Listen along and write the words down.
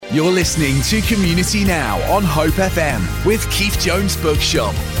You're listening to Community Now on Hope FM with Keith Jones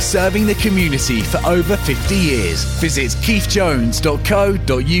Bookshop, serving the community for over 50 years. Visit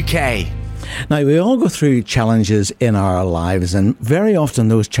keithjones.co.uk. Now, we all go through challenges in our lives, and very often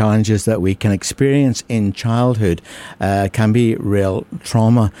those challenges that we can experience in childhood can be real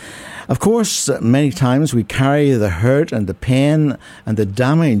trauma. Of course, many times we carry the hurt and the pain and the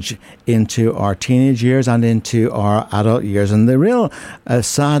damage into our teenage years and into our adult years. And the real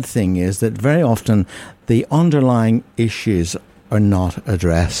sad thing is that very often the underlying issues are not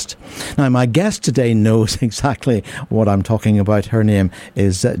addressed. Now, my guest today knows exactly what I'm talking about. Her name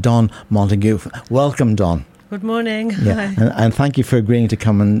is Dawn Montague. Welcome, Dawn. Good morning. Yeah, and thank you for agreeing to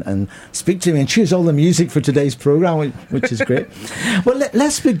come and speak to me and choose all the music for today's programme, which is great. Well,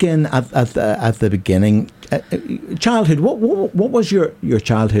 let's begin at the beginning. Childhood. What was your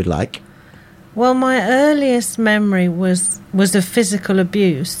childhood like? Well, my earliest memory was of physical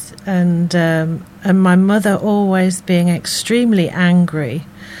abuse, and my mother always being extremely angry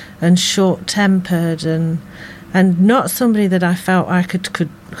and short-tempered, and not somebody that I felt I could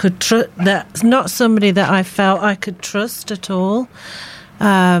trust. That's not somebody that I felt I could trust at all.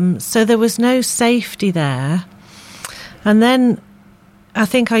 So there was no safety there. And then I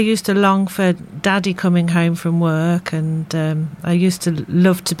think I used to long for Daddy coming home from work, and I used to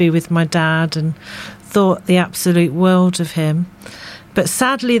love to be with my dad and thought the absolute world of him. But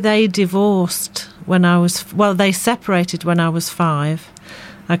sadly, they divorced they separated when I was 5.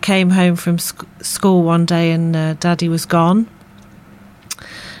 I came home from school one day and Daddy was gone.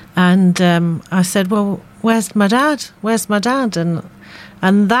 And I said, well, where's my dad? Where's my dad?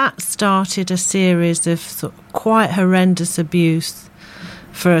 And that started a series of sort of quite horrendous abuse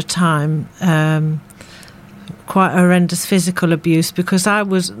for a time, quite horrendous physical abuse, because I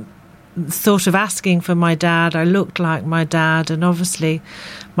was sort of asking for my dad. I looked like my dad, and obviously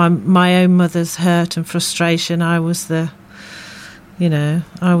my own mother's hurt and frustration, I was the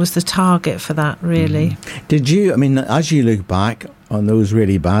target for that, really. Did you, as you look back on those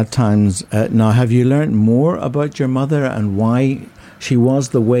really bad times, now have you learned more about your mother and why she was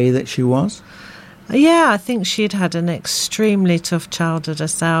the way that she was? Yeah, I think she'd had an extremely tough childhood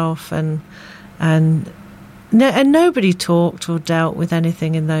herself, and nobody talked or dealt with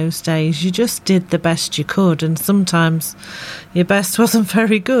anything in those days. You just did the best you could, and sometimes your best wasn't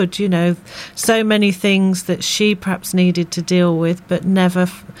very good, So many things that she perhaps needed to deal with, but never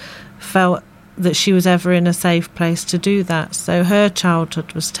felt that she was ever in a safe place to do that. So her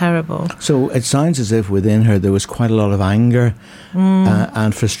childhood was terrible. So it sounds as if within her there was quite a lot of anger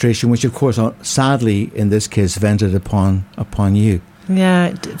and frustration, which of course sadly in this case vented upon you.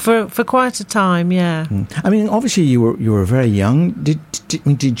 Yeah, for quite a time, yeah. Obviously you were very young.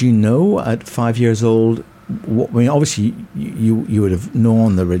 Did you know at 5 years old? Obviously you would have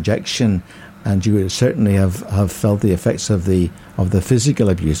known the rejection, and you would certainly have felt the effects of the physical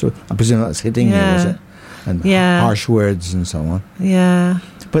abuse. So I presume that's hitting you, was it? And harsh words and so on. Yeah.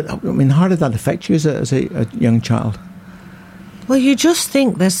 But how did that affect you as a young child? Well, you just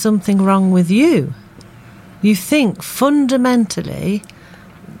think there's something wrong with you. You think fundamentally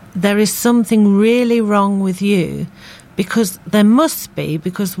there is something really wrong with you, because there must be,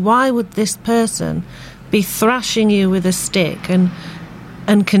 because why would this person be thrashing you with a stick and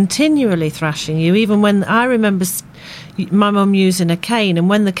continually thrashing you? Even when I remember my mum using a cane, and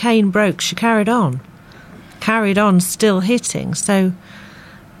when the cane broke, she carried on still hitting. So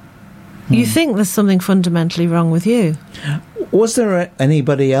you think there's something fundamentally wrong with you. Was there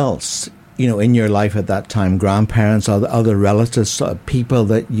anybody else, in your life at that time, grandparents or other relatives, people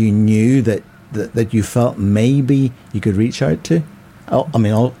that you knew that you felt maybe you could reach out to?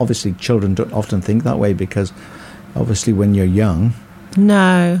 Obviously children don't often think that way, because obviously when you're young.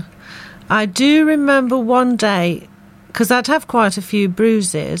 No. I do remember one day, because I'd have quite a few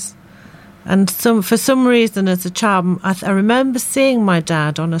bruises, and for some reason as a child, I remember seeing my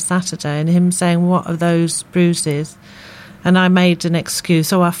dad on a Saturday and him saying, "What are those bruises?" And I made an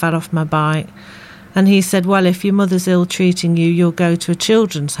excuse, I fell off my bike. And he said, "Well, if your mother's ill-treating you, you'll go to a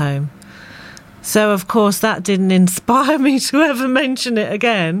children's home." So, of course, that didn't inspire me to ever mention it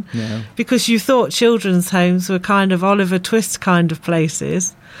again, because you thought children's homes were kind of Oliver Twist kind of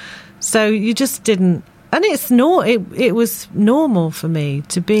places. So you just didn't... And it was normal for me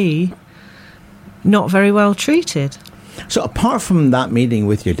to be not very well treated. So apart from that meeting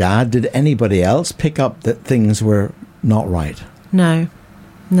with your dad, did anybody else pick up that things were not right? No.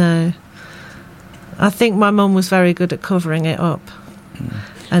 I think my mum was very good at covering it up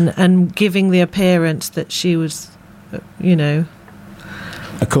and giving the appearance that she was, a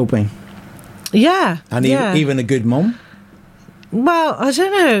coping. Yeah. And even a good mum? Well, I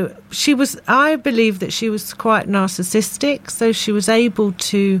don't know. I believe that she was quite narcissistic, so she was able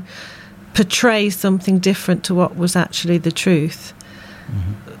to portray something different to what was actually the truth.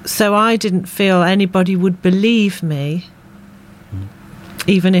 Mm-hmm. So I didn't feel anybody would believe me,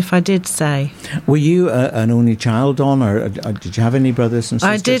 even if I did say. Were you an only child, Dawn, or did you have any brothers and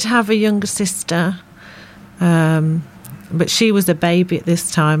sisters? I did have a younger sister, but she was a baby at this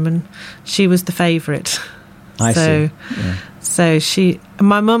time, and she was the favourite. I see. Yeah. So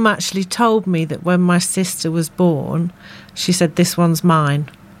my mum actually told me that when my sister was born, she said, "This one's mine."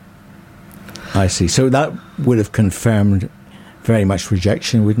 I see. So that would have confirmed very much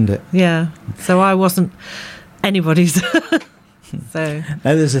rejection, wouldn't it? Yeah. So I wasn't anybody's. So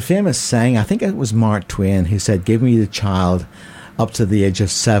now there's a famous saying, I think it was Mark Twain, who said, "Give me the child up to the age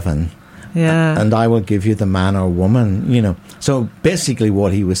of 7. Yeah. And I will give you the man or woman," you know. So basically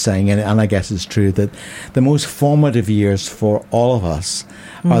what he was saying, and I guess it's true, that the most formative years for all of us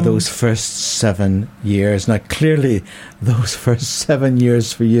are those first 7 years. Now, clearly, those first 7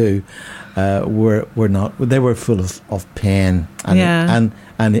 years for you were not, they were full of pain and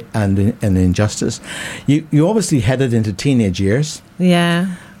injustice. You obviously headed into teenage years. Yeah.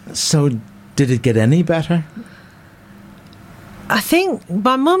 So did it get any better? I think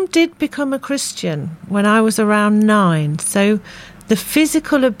my mum did become a Christian when I was around 9, so the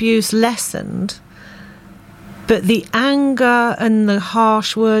physical abuse lessened, but the anger and the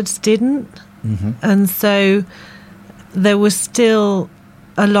harsh words didn't. Mm-hmm. And so there was still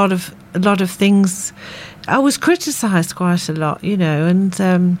a lot of things. I was criticised quite a lot, you know,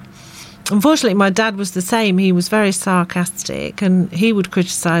 and unfortunately my dad was the same. He was very sarcastic and he would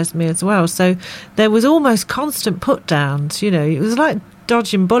criticise me as well. So there was almost constant put-downs, you know. It was like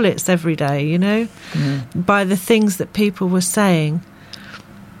dodging bullets every day, you know, by the things that people were saying.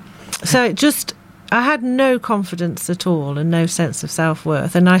 So I had no confidence at all and no sense of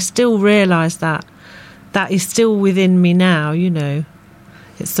self-worth. And I still realise that is still within me now, you know.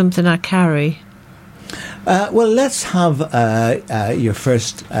 It's something I carry. Well, let's have your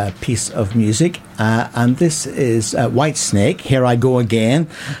first piece of music, and this is Whitesnake, Here I Go Again.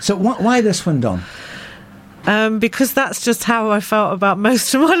 So why this one, Dawn? Because that's just how I felt about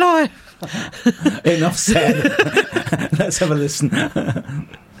most of my life. Enough said. Let's have a listen.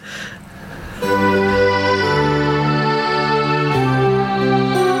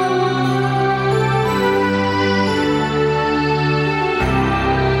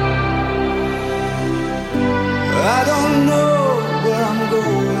 I don't know where I'm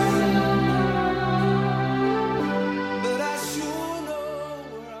going, but I sure know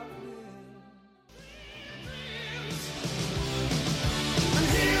where I've been. And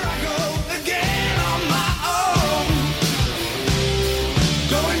here I go again on my own,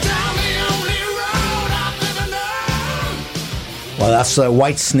 going down the only road I've ever known. Well, that's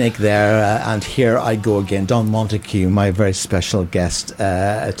Whitesnake there, and Here I Go Again. Dawn Montague, my very special guest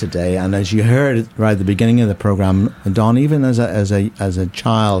today. And as you heard right at the beginning of the programme, Dawn, even as a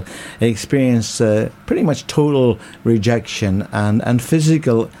child, experienced pretty much total rejection and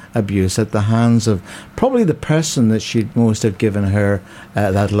physical abuse at the hands of probably the person that she'd most have given her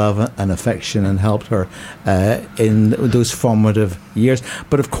that love and affection and helped her in those formative years.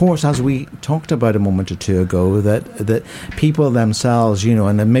 But of course, as we talked about a moment or two ago, that people themselves, you know,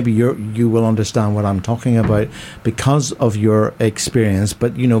 and maybe you will understand what I'm talking about because of your experience,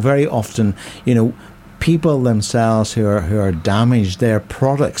 but you know, very often, you know, people themselves who are damaged, they're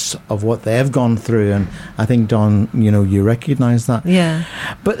products of what they've gone through. And I think, Dawn, you know, you recognise that. Yeah.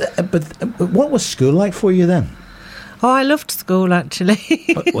 But what was school like for you then? Oh, I loved school, actually.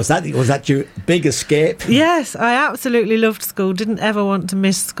 Was that your big escape? Yes, I absolutely loved school. Didn't ever want to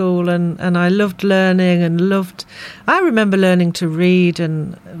miss school, and I loved learning I remember learning to read,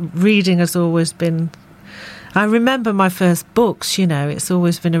 and reading has always been. I remember my first books, you know, it's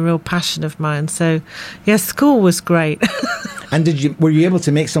always been a real passion of mine. So, yeah, school was great. And were you able to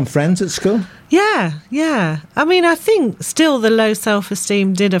make some friends at school? Yeah. I mean, I think still the low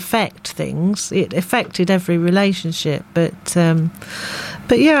self-esteem did affect things. It affected every relationship. But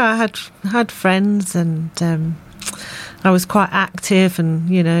yeah, I had friends, and I was quite active, and,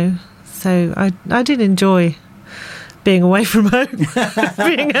 you know, so I did enjoy being away from home,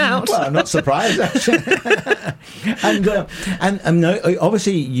 being out. Well, I'm not surprised, actually. and now,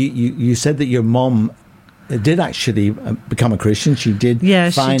 obviously, you said that your mum did actually become a Christian. She did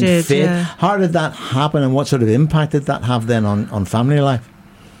find she did, faith. Yeah. How did that happen, and what sort of impact did that have then on family life?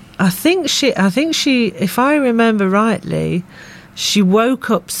 I think she, if I remember rightly, she woke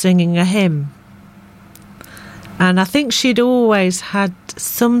up singing a hymn. And I think she'd always had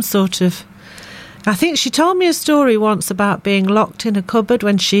some sort of I think she told me a story once about being locked in a cupboard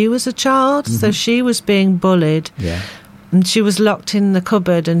when she was a child. So she was being bullied. Yeah. And she was locked in the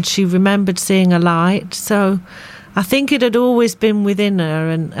cupboard and she remembered seeing a light. So I think it had always been within her.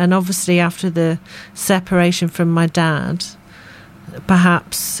 And obviously after the separation from my dad,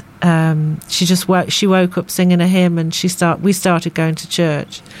 perhaps she woke up singing a hymn and we started going to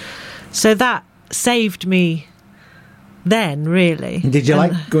church. So that saved me then, really. Did you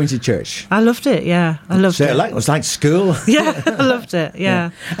like going to church? I loved it, yeah. I loved it. It was like school. Yeah, I loved it, yeah.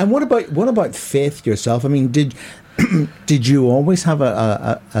 And what about faith yourself? I mean, did you always have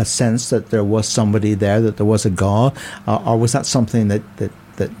a sense that there was somebody there, that there was a God, or was that something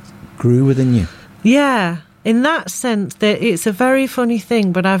that grew within you? Yeah, in that sense, that it's a very funny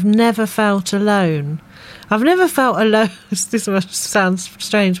thing, but I've never felt alone. I've never felt alone. This sounds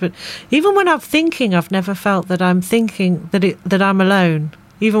strange, but even when I'm thinking, I've never felt that I'm thinking that I'm alone.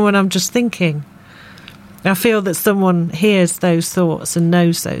 Even when I'm just thinking, I feel that someone hears those thoughts and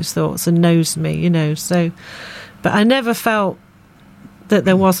knows those thoughts and knows me, you know. So, but I never felt that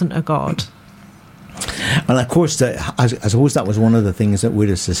there wasn't a God. And of course, I suppose that was one of the things that would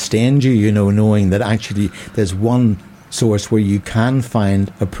have sustained you, you know, knowing that actually there's one source where you can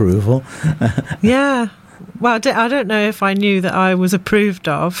find approval. Yeah. Well, I don't know if I knew that I was approved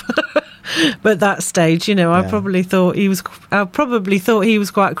of, but at that stage, you know, I probably thought he was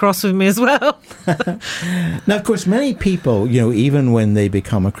quite cross with me as well. Now, of course, many people, you know, even when they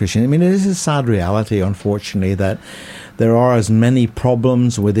become a Christian, I mean, it is a sad reality, unfortunately, that there are as many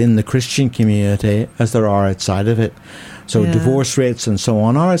problems within the Christian community as there are outside of it. So divorce rates and so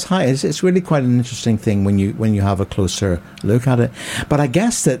on are as high. It's really quite an interesting thing when you have a closer look at it. But I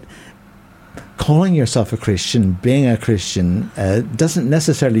guess that calling yourself a Christian, being a Christian, doesn't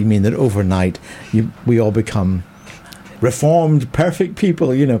necessarily mean that overnight we all become reformed, perfect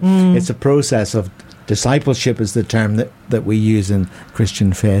people. You know, it's a process of discipleship is the term that we use in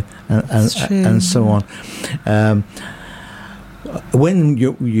Christian faith, and so on. When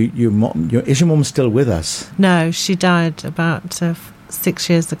your mom, is your mom still with us? No, she died about 6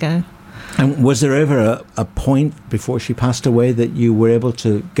 years ago. And was there ever a point before she passed away that you were able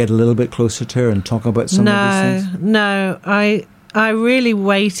to get a little bit closer to her and talk about some of these things? No. I really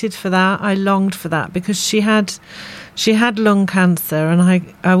waited for that. I longed for that because she had lung cancer, and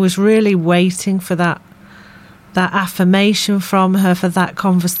I was really waiting for that affirmation from her, for that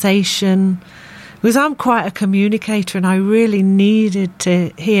conversation. Because I'm quite a communicator and I really needed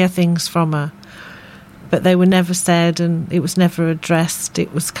to hear things from her. But they were never said and it was never addressed.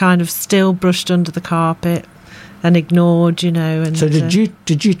 It was kind of still brushed under the carpet and ignored, you know. And so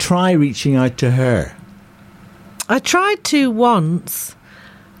did you try reaching out to her? I tried to once,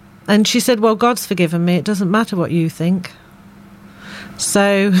 and she said, well, God's forgiven me. It doesn't matter what you think.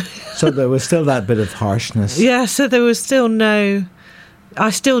 So there was still that bit of harshness. Yeah, so there was still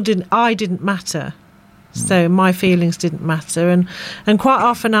I didn't matter. So my feelings didn't matter. And quite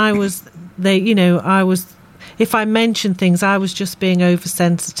often if I mentioned things, I was just being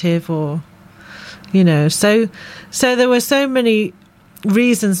oversensitive or, you know. So there were so many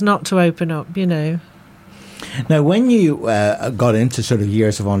reasons not to open up, you know. Now, when you got into sort of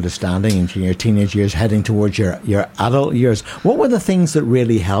years of understanding, into your teenage years, heading towards your adult years, what were the things that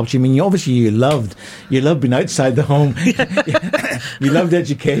really helped you? I mean, you loved being outside the home. You loved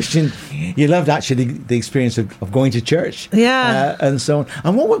education. You loved actually the experience of going to church. Yeah. And so on.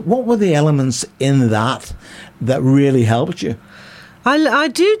 And what were the elements in that really helped you? I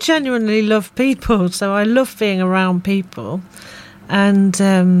do genuinely love people, so I love being around people. And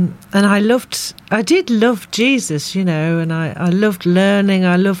I did love Jesus, you know, and I loved learning,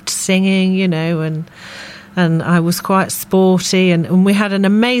 I loved singing, you know, and I was quite sporty, and we had an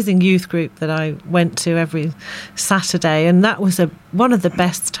amazing youth group that I went to every Saturday, and that was one of the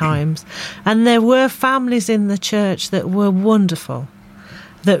best times. And there were families in the church that were wonderful,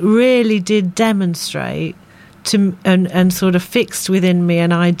 that really did demonstrate and sort of fixed within me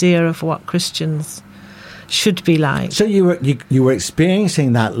an idea of what Christians should be like. So you were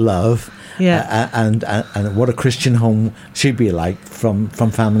experiencing that love, and what a Christian home should be like from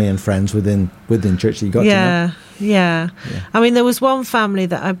family and friends within church that you got to know. Yeah. I mean, there was one family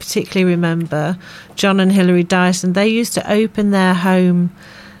that I particularly remember, John and Hilary Dyson. They used to open their home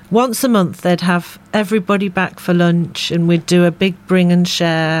once a month. They'd have everybody back for lunch, and we'd do a big bring and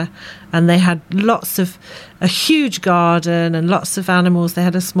share. And they had a huge garden and lots of animals. They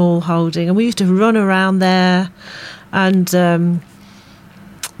had a small holding, and we used to run around there, and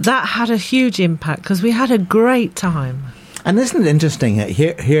that had a huge impact because we had a great time. And isn't it interesting?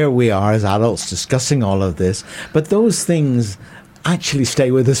 Here we are as adults discussing all of this, but those things actually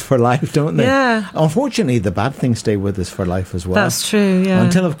stay with us for life, don't they? Yeah. Unfortunately, the bad things stay with us for life as well. That's true, yeah.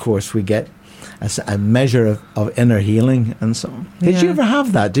 Until, of course, we get a measure of inner healing and so on. Did you ever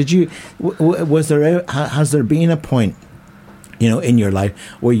have that? Did you? Has there been a point, in your life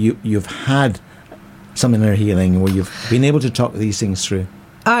where you've had some inner healing, where you've been able to talk these things through?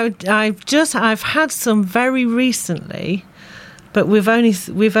 I've had some very recently, but we've only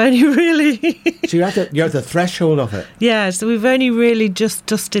really So you're at the threshold of it. Yeah, so we've only really just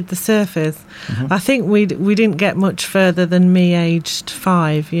dusted the surface. I think we didn't get much further than me aged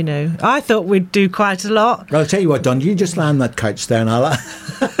 5. I thought we'd do quite a lot. I'll tell you what, Don, you just lie on that couch there, and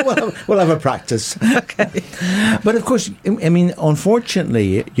we'll have a practice. Okay. But of course, I mean,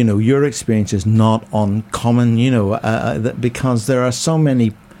 unfortunately, your experience is not uncommon. Because there are so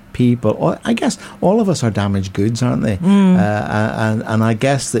many people. I guess all of us are damaged goods, aren't they? And I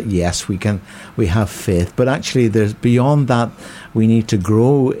guess that yes, we have faith, but actually, there's beyond that. We need to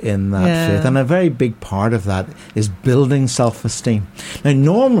grow in that faith, and a very big part of that is building self-esteem. Now,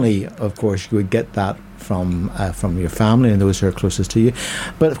 normally, of course, you would get that from your family and those who are closest to you,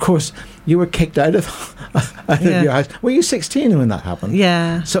 but of course, you were kicked out of your house. Were you 16 when that happened?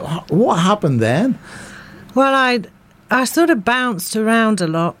 Yeah. So, what happened then? Well, I sort of bounced around a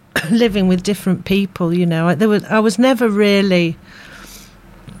lot, living with different people. I was never really.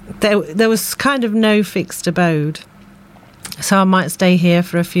 There was kind of no fixed abode. So I might stay here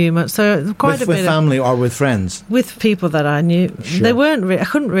for a few months. So quite with family or with friends? With people that I knew. Sure. They weren't. I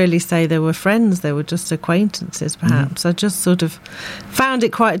couldn't really say they were friends. They were just acquaintances, perhaps. I just sort of found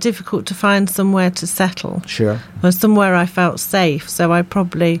it quite difficult to find somewhere to settle. Sure. Or somewhere I felt safe. So I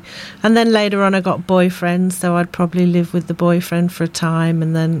probably, and then later on I got boyfriends. So I'd probably live with the boyfriend for a time,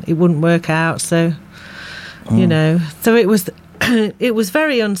 and then it wouldn't work out. So, so it was, it was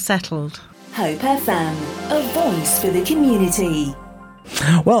very unsettled. Hope FM, a voice for the community.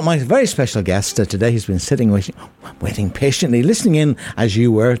 Well, my very special guest today has been sitting waiting patiently, listening in as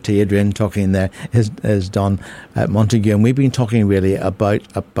you were to Adrian talking there, is Don Montague, and we've been talking really about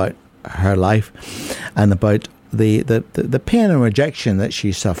her life and about the pain and rejection that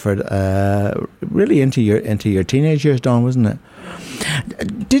she suffered really into your teenage years, Don, wasn't it?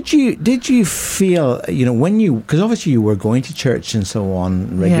 Did you feel, when because obviously you were going to church and so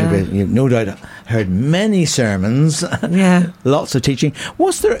on regularly, you no doubt heard many sermons, lots of teaching.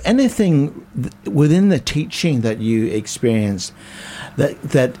 Was there anything within the teaching that you experienced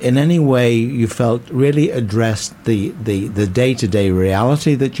that in any way you felt really addressed the day-to-day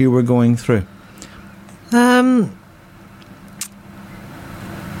reality that you were going through?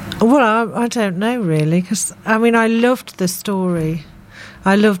 Well, I don't know really, because I loved the story.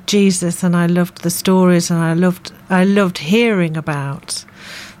 I loved Jesus, and I loved the stories, and I loved hearing about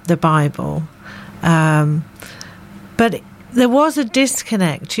the Bible. But there was a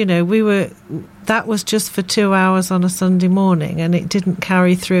disconnect. That was just for 2 hours on a Sunday morning, and it didn't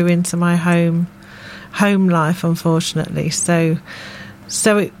carry through into my home life, unfortunately. So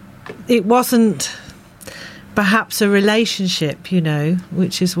it wasn't perhaps a relationship,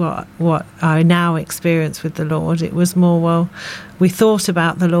 which is what I now experience with the Lord. It was more, we thought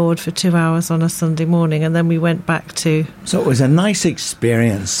about the Lord for 2 hours on a Sunday morning, and then we went back to... So it was a nice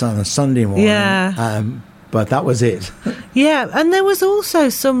experience on a Sunday morning. Yeah. But that was it. Yeah, and there was also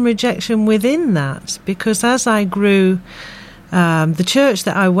some rejection within that, because as I grew, the church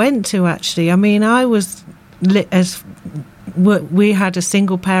that I went to, actually, I was... We had a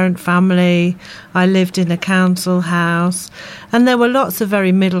single parent family. I lived in a council house, and there were lots of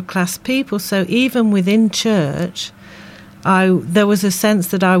very middle class people. So even within church, there was a sense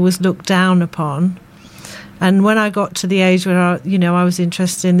that I was looked down upon. And when I got to the age where I was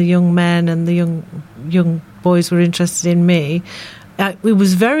interested in the young men, and the young boys were interested in me, it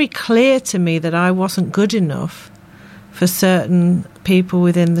was very clear to me that I wasn't good enough for certain people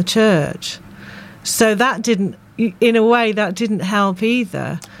within the church. So that didn't. In a way, that didn't help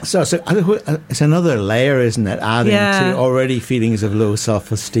either. So it's another layer, isn't it? Adding to already feelings of low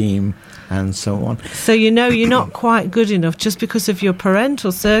self-esteem and so on. So you're not quite good enough just because of your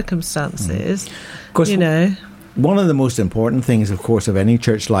parental circumstances. Of course, one of the most important things, of course, of any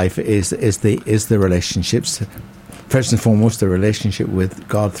church life is the relationships. First and foremost, the relationship with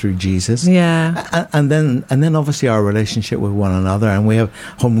God through Jesus. Yeah. And then obviously our relationship with one another, and we have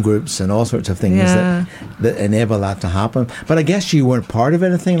home groups and all sorts of things that enable that to happen. But I guess you weren't part of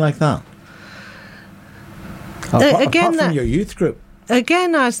anything like that. Apart from your youth group.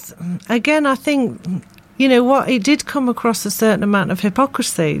 Again, I think, it did come across a certain amount of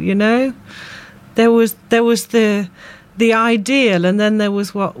hypocrisy, There was the ideal, and then there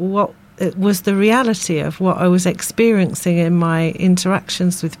was what it was the reality of what I was experiencing in my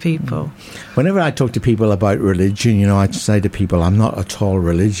interactions with people. Whenever I talk to people about religion, I say to people, I'm not at all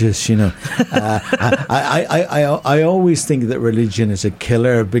religious, I always think that religion is a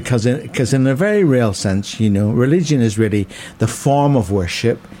killer because in a very real sense, religion is really the form of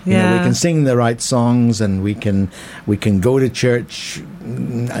worship. We can sing the right songs and we can go to church.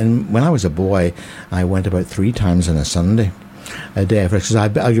 And when I was a boy, I went about 3 times on a Sunday a day, because I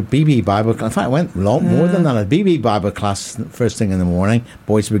got BB Bible class. In fact, I went a lot more than that. A BB Bible class first thing in the morning,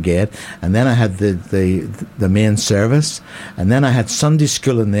 Boys Brigade, and then I had the main service, and then I had Sunday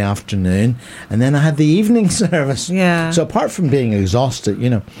school in the afternoon, and then I had the evening service. Yeah. So apart from being exhausted,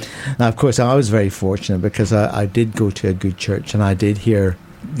 now of course I was very fortunate because I did go to a good church and I did hear,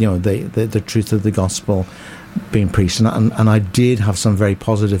 the truth of the gospel being preached, and I did have some very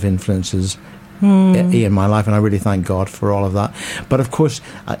positive influences in my life, and I really thank God for all of that. But of course,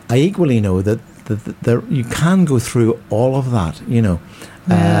 I equally know that you can go through all of that,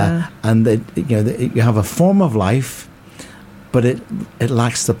 and that you have a form of life, but it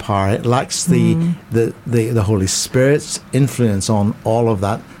lacks the power, it lacks the Holy Spirit's influence on all of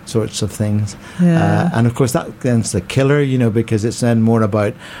that sorts of things. And of course, that then's the killer, because it's then more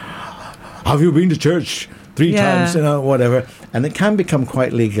about, have you been to church 3 times, whatever. And it can become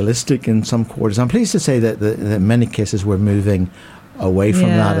quite legalistic in some quarters. I'm pleased to say that in many cases we're moving away from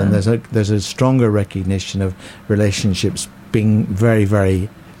that, and there's a stronger recognition of relationships being very, very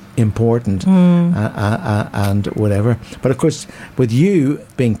important and whatever. But of course, with you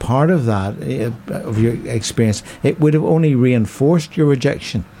being part of that, of your experience, it would have only reinforced your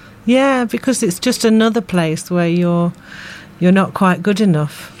rejection. Yeah, because it's just another place where you're not quite good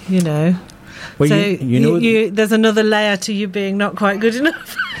enough, Well, so there's another layer to you being not quite good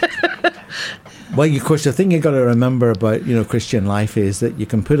enough. Well, of course, the thing you've got to remember about, Christian life is that you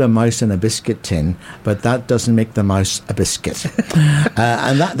can put a mouse in a biscuit tin, but that doesn't make the mouse a biscuit.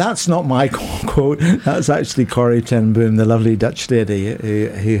 And that's not my quote. That's actually Corrie ten Boom, the lovely Dutch lady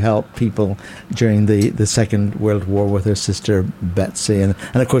who helped people during the Second World War with her sister Betsy. And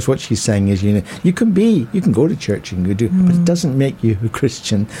of course, what she's saying is, you can go to church and but it doesn't make you a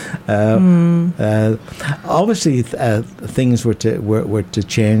Christian. Obviously, things were to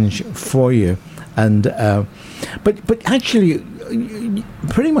change for you. And but actually,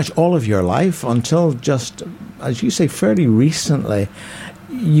 pretty much all of your life, until just, as you say, fairly recently,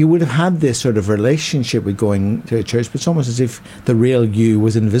 you would have had this sort of relationship with going to a church, but it's almost as if the real you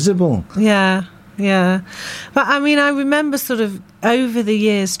was invisible. Yeah. But I mean, I remember sort of over the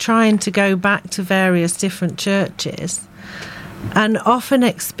years trying to go back to various different churches and often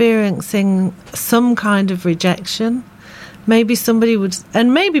experiencing some kind of rejection. Maybe somebody would,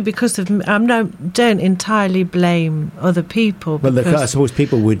 and maybe because of, don't entirely blame other people. Well, I suppose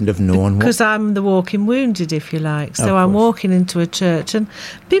people wouldn't have known. Because I'm the walking wounded, if you like. So I'm walking into a church and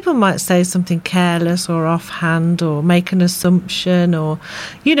people might say something careless or offhand or make an assumption or,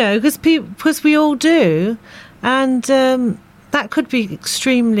 because we all do. And that could be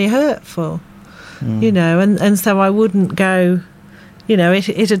extremely hurtful, and so I wouldn't go,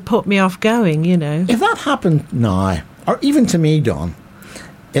 it had put me off going, If that happened now, or even to me, Don,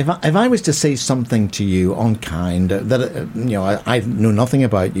 if I was to say something to you unkind, that I know nothing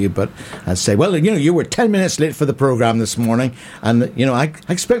about you, but I'd say, well, you were 10 minutes late for the program this morning, and I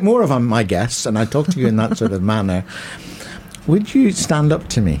expect more of my guests, and I talk to you in that sort of manner. Would you stand up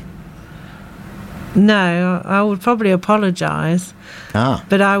to me? No, I would probably apologise.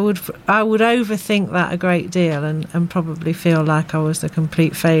 But I would overthink that a great deal and probably feel like I was a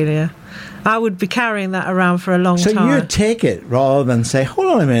complete failure. I would be carrying that around for a long time. So you'd take it rather than say, hold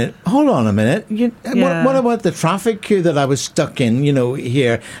on a minute. What about the traffic queue that I was stuck in,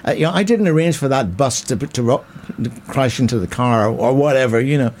 here? I didn't arrange for that bus to crash into the car or whatever,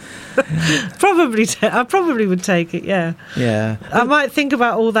 I probably would take it, yeah. Yeah. I might think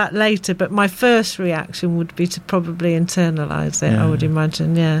about all that later, but my first reaction would be to probably internalise it, I would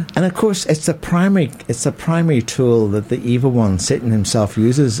imagine, yeah. And of course, it's the primary tool that the evil one, Satan himself,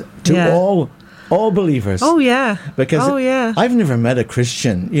 uses to all believers. Oh, yeah. Because I've never met a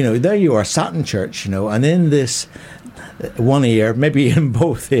Christian, there you are, sat in church, and in this one ear, maybe in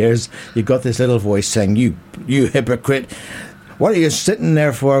both ears, you've got this little voice saying, you hypocrite, what are you sitting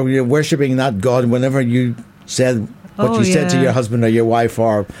there for? You're worshipping that God whenever you said what you said to your husband or your wife,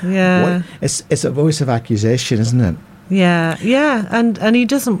 or it's a voice of accusation, isn't it? Yeah, and he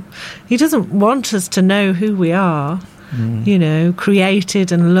doesn't want us to know who we are.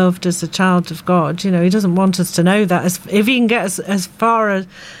 Created and loved as a child of God. He doesn't want us to know that. If he can get us as far as,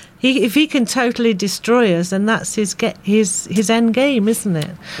 if he can totally destroy us, then that's his end game, isn't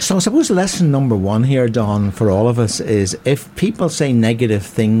it? So I suppose lesson number one here, Dawn, for all of us is if people say negative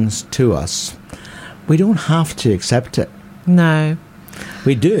things to us, we don't have to accept it. No.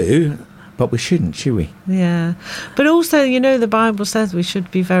 We do, but we shouldn't, should we? Yeah. But also, the Bible says we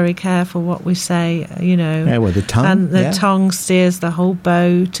should be very careful what we say, Yeah, well, the tongue. And the tongue steers the whole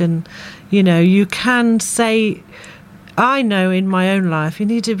boat. And, you can say, I know in my own life, you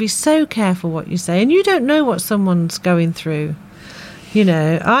need to be so careful what you say. And you don't know what someone's going through.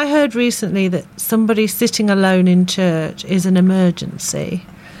 I heard recently that somebody sitting alone in church is an emergency.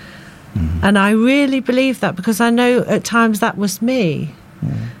 Mm-hmm. And I really believe that, because I know at times that was me.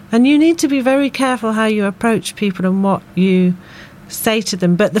 Mm. And you need to be very careful how you approach people and what you say to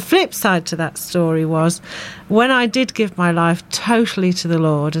them. But the flip side to that story was when I did give my life totally to the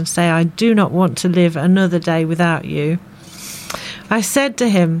Lord and say, I do not want to live another day without you, I said to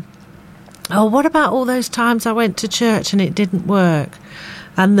him, oh, what about all those times I went to church and it didn't work?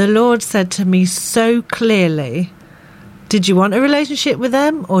 And the Lord said to me so clearly, did you want a relationship with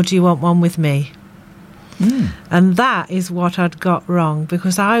them or do you want one with me? Mm. And that is what I'd got wrong,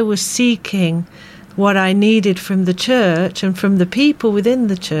 because I was seeking what I needed from the church and from the people within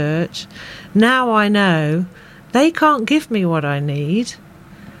the church. Now I know they can't give me what I need.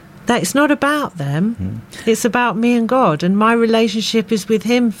 That it's not about them. Mm. It's about me and God, and my relationship is with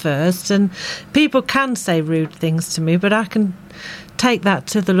him first. And people can say rude things to me, but I can take that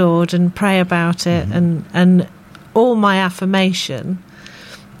to the Lord and pray about it, and all my affirmation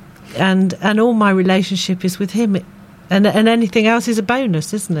and all my relationship is with him, and anything else is a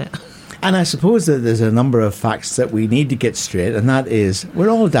bonus, isn't it? And I suppose that there's a number of facts that we need to get straight, and that is we're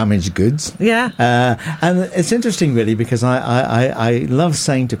all damaged goods. Yeah. And it's interesting, really, because I love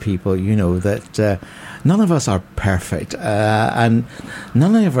saying to people, that none of us are perfect, and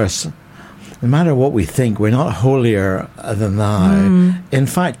none of us, no matter what we think, we're not holier than thou. Mm. In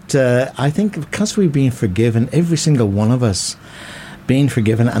fact, I think because we've been forgiven, every single one of us being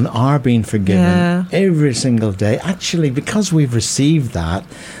forgiven and are being forgiven every single day, actually, because we've received that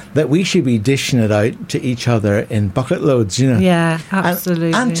we should be dishing it out to each other in bucket loads, Yeah,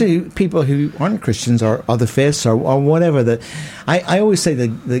 absolutely. And to people who aren't Christians or other faiths or whatever. That I always say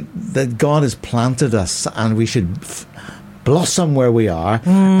that God has planted us and we should blossom where we are,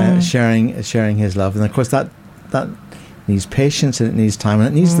 sharing his love. And of course that needs patience, and it needs time,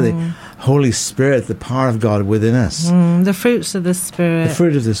 and it needs the Holy Spirit, the power of God within us. The fruits of the Spirit. The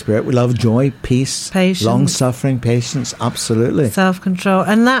fruit of the Spirit. We love joy, peace, patience, long-suffering, patience, absolutely. Self-control.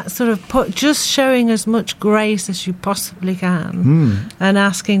 And that sort of just showing as much grace as you possibly can, and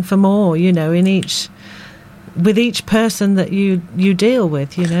asking for more, with each person that you deal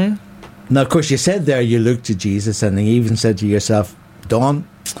with, Now, of course, you said there you looked to Jesus, and you even said to yourself, Dawn,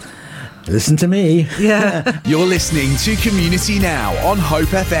 listen to me. Yeah. You're listening to Community Now on Hope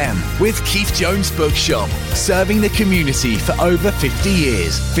FM with Keith Jones Bookshop, serving the community for over 50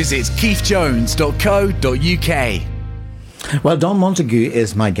 years. Visit keithjones.co.uk. Well, Dawn Montague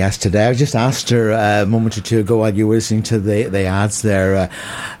is my guest today. I just asked her a moment or two ago while you were listening to the ads there,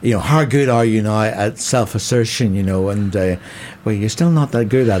 how good are you now at self-assertion, and, well, you're still not that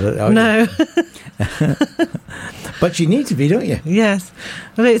good at it, are you? But you need to be, don't you? Yes.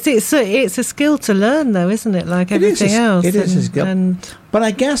 Well, it's a skill to learn, though, isn't it? Like everything else. It is a skill. But I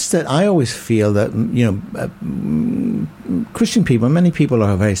guess that I always feel that, Christian people, many people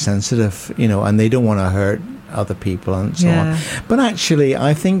are very sensitive, and they don't want to hurt other people and so on. But actually,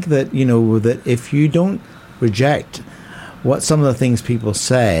 I think that, that if you don't reject what some of the things people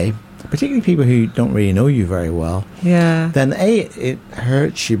say, particularly people who don't really know you very well, then it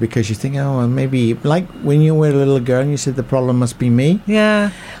hurts you, because you think, oh, well, maybe, like when you were a little girl and you said the problem must be me.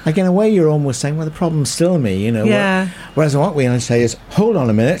 Yeah. Like, in a way, you're almost saying, well, the problem's still me, Whereas what we want to say is, hold on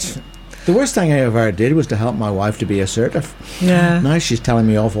a minute. The worst thing I ever did was to help my wife to be assertive. Yeah. Now she's telling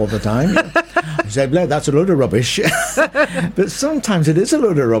me off all the time. I said, Blair, that's a load of rubbish. But sometimes it is a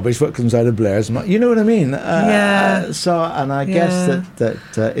load of rubbish what comes out of Blair's mouth. You know what I mean? So, and I guess that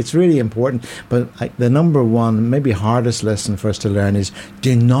it's really important. But the number one, maybe hardest lesson for us to learn is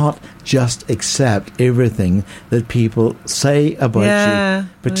do not just accept everything that people say about you,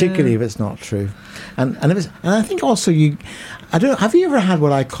 particularly if it's not true. And I think also have you ever had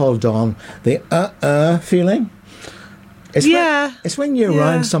what I call, Dawn, the feeling? It's when you're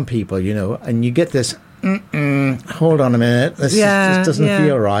around some people, and you get this, hold on a minute, this doesn't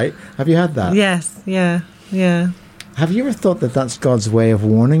feel right. Have you had that? Yes, yeah. Have you ever thought that that's God's way of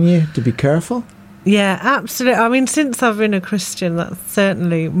warning you to be careful? Yeah, absolutely. I mean, since I've been a Christian, that's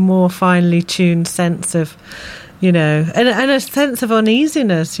certainly more finely tuned sense of you know, and a sense of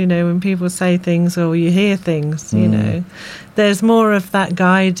uneasiness, you know, when people say things or you hear things, you know, there's more of that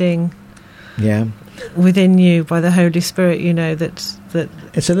guiding within you by the Holy Spirit, you know, that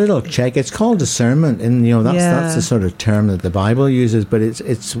it's a little check. It's called discernment, and you know that's the sort of term that the Bible uses. But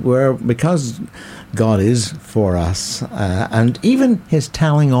it's where, because God is for us, and even His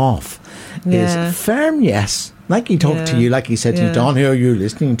telling off is firm. Yes, like He talked to you, like He said to you, Don, who are you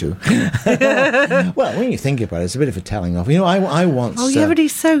listening to? Well, when you think about it, it's a bit of a telling off. You know, I once. Oh yeah, but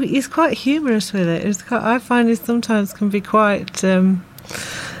he's quite humorous with it. I find it sometimes can be quite.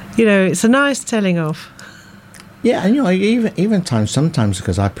 You know, it's a nice telling off. Yeah, and you know, even sometimes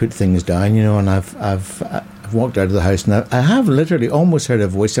because I put things down, you know, and I've walked out of the house and I have literally almost heard a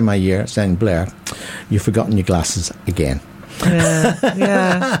voice in my ear saying, "Blair, you've forgotten your glasses again."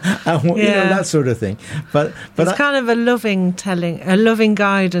 Yeah. You know, that sort of thing. But it's kind of a loving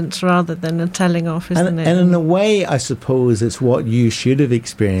guidance rather than a telling off, isn't it? And in a way, I suppose it's what you should have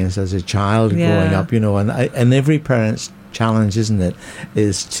experienced as a child growing up, you know, and every parent's challenge, isn't it,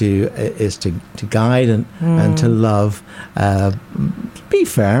 is to guide and to love, be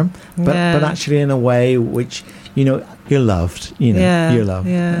firm, but actually in a way which, you know, you're loved, you know, you're loved,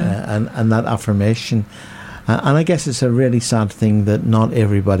 and that affirmation. And I guess it's a really sad thing that not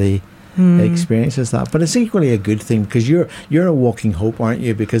everybody experiences that, but it's equally a good thing, because you're a walking hope, aren't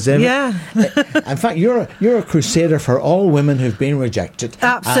you? Because in fact, you're a crusader for all women who've been rejected.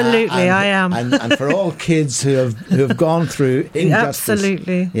 Absolutely, I am, and for all kids who have gone through injustice.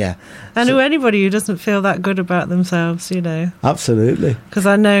 Absolutely, yeah. And anybody who doesn't feel that good about themselves, you know. Absolutely, because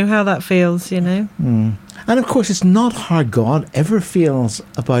I know how that feels, you know. And of course, it's not how God ever feels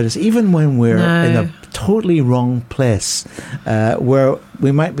about us, even when we're in a totally wrong place, where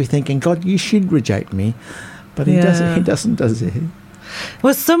we might be thinking, God, you should reject me. But He doesn't. He doesn't, does He?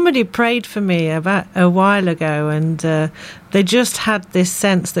 Well, somebody prayed for me about a while ago, and they just had this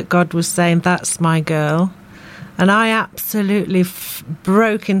sense that God was saying, "That's my girl." And I absolutely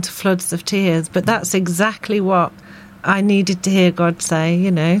broke into floods of tears. But that's exactly what I needed to hear God say, you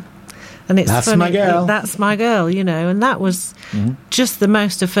know. And it's that's funny, my girl. That's my girl, you know. And that was just the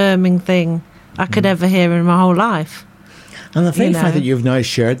most affirming thing I could ever hear in my whole life. And the very fact that you've now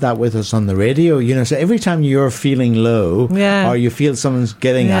shared that with us on the radio, you know, so every time you're feeling low, or you feel someone's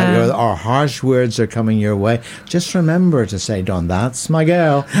getting at you, or harsh words are coming your way, just remember to say, Don, that's my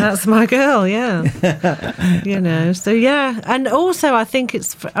girl. That's my girl, yeah. You know, so and also I think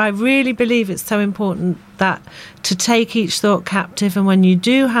I really believe it's so important that to take each thought captive, and when you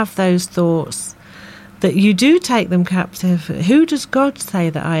do have those thoughts, that you do take them captive. Who does God say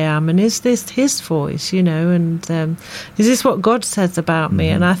that I am? And is this His voice, you know? And is this what God says about me?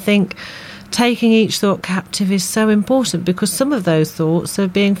 And I think taking each thought captive is so important, because some of those thoughts are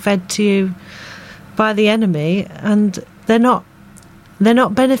being fed to you by the enemy, and they're not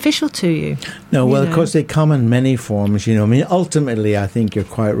beneficial to you. No, well, of course, they come in many forms, you know. I mean, ultimately, I think you're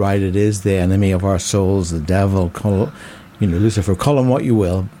quite right. It is the enemy of our souls, the devil, you know, Lucifer, call him what you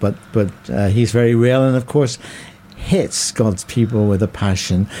will, but he's very real, and of course hits God's people with a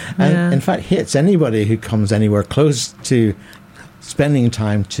passion, and in fact hits anybody who comes anywhere close to spending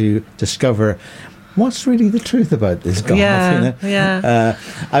time to discover what's really the truth about this God.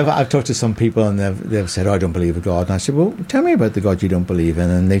 I've talked to some people, and they've said, "Oh, I don't believe in God." And I said, "Well, tell me about the God you don't believe in."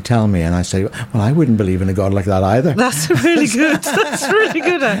 And they tell me, and I say, "Well, I wouldn't believe in a God like that either." That's really good. That's really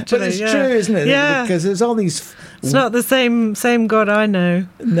good, actually. But it's true, isn't it? Yeah. Because there's all these. It's not the same God I know.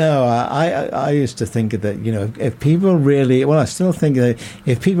 No, I used to think that, you know, if people really, well, I still think that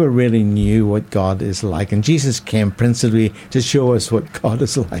if people really knew what God is like, and Jesus came principally to show us what God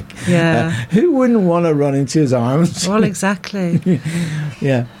is like, who wouldn't want to run into His arms? Well, exactly.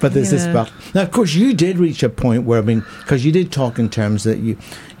 But there's this battle. Now, of course, you did reach a point where, I mean, because you did talk in terms that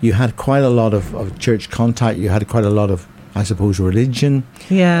you had quite a lot of church contact, you had quite a lot of, I suppose, religion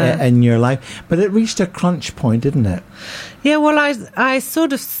in your life. But it reached a crunch point, didn't it? Yeah, well, I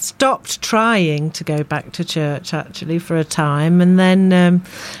sort of stopped trying to go back to church, actually, for a time, and then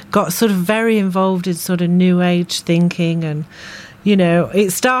got sort of very involved in sort of New Age thinking. And, you know,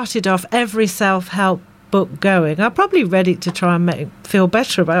 it started off every self-help book going. I probably read it to try and feel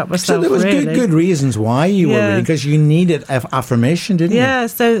better about myself. So there was good reasons why you were reading, because you needed affirmation, didn't you? Yeah,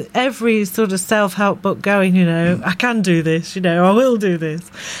 so every sort of self-help book going, you know, I can do this, you know, I will do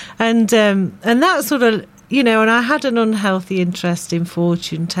this. And that sort of, you know, and I had an unhealthy interest in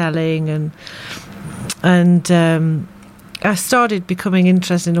fortune telling, and I started becoming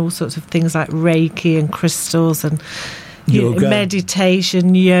interested in all sorts of things like Reiki and crystals, and Yoga.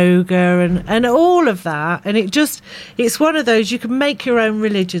 meditation, yoga, and all of that. And it's one of those, you can make your own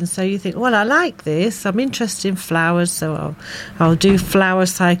religion. So you think, well, I like this. I'm interested in flowers, so I'll do flower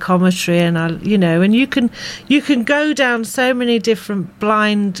psychometry, and and you can go down so many different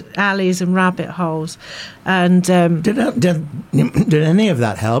blind alleys and rabbit holes. And Did any of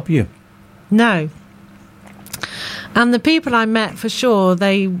that help you? no. And the people I met, for sure,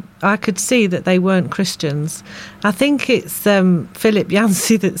 I could see that they weren't Christians. I think it's Philip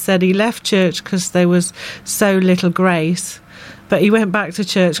Yancey that said he left church because there was so little grace, but he went back to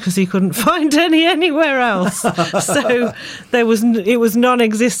church because he couldn't find any anywhere else. So it was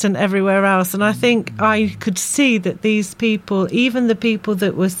non-existent everywhere else. And I think I could see that these people, even the people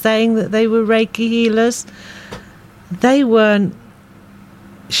that were saying that they were Reiki healers, they weren't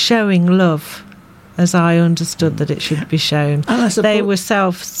showing love as I understood that it should be shown. They were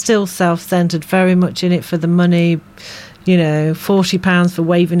still self-centred, very much in it for the money, £40 for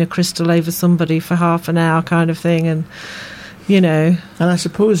waving a crystal over somebody for half an hour kind of thing, and And I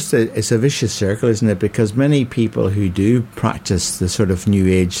suppose that it's a vicious circle, isn't it? Because many people who do practice the sort of New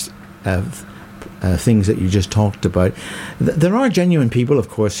Age things that you just talked about, there are genuine people, of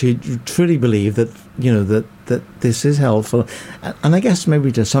course, who truly believe that that this is helpful, and I guess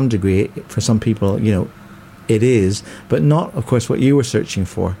maybe to some degree for some people it is, but not, of course, what you were searching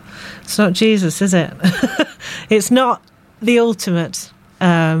for. It's not Jesus, is it? It's not the ultimate.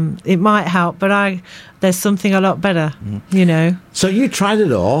 It might help, but there's something a lot better, So you tried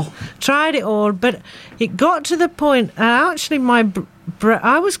it all? Tried it all, but it got to the point, actually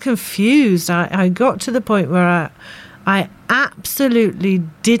I was confused. I got to the point where I absolutely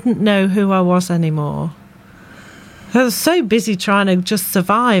didn't know who I was anymore. I was so busy trying to just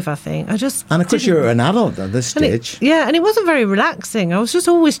survive, I think. And of course you were an adult at this stage. And it wasn't very relaxing. I was just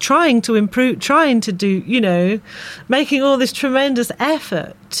always trying to improve, trying to do, making all this tremendous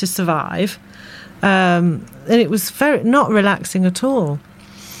effort to survive. And it was very not relaxing at all.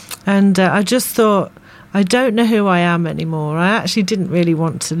 And I just thought, I don't know who I am anymore. I actually didn't really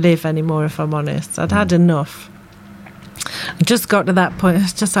want to live anymore, if I'm honest. I'd had enough. I just got to that point.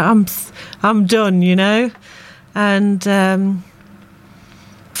 It's just like, I'm done, And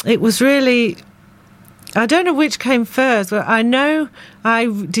it was really, I don't know which came first, but I know I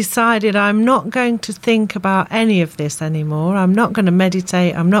decided I'm not going to think about any of this anymore. I'm not going to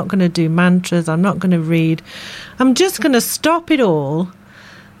meditate. I'm not going to do mantras. I'm not going to read. I'm just going to stop it all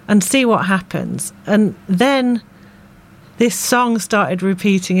and see what happens. And then this song started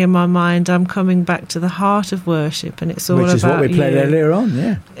repeating in my mind. I'm coming back to the heart of worship, and it's all about you. Which is what we played earlier on,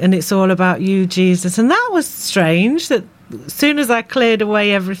 yeah. And it's all about you, Jesus. And that was strange, that as soon as I cleared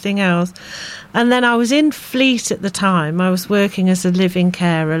away everything else. And then I was in Fleet at the time. I was working as a living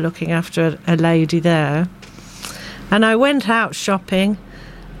carer, looking after a lady there. And I went out shopping,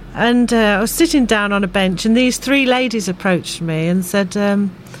 and I was sitting down on a bench, and these three ladies approached me and said,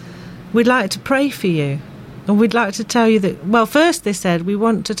 we'd like to pray for you. And we'd like to tell you that, well, first they said, we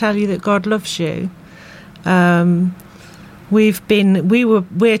want to tell you that God loves you. We're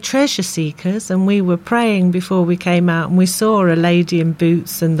treasure seekers, and we were praying before we came out, and we saw a lady in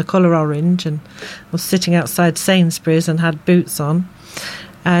boots and the colour orange, and was sitting outside Sainsbury's and had boots on.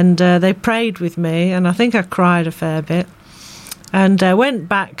 And they prayed with me, and I think I cried a fair bit. And I went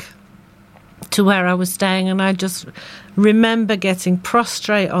back to where I was staying, and I just remember getting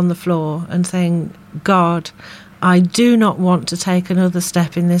prostrate on the floor and saying, God, I do not want to take another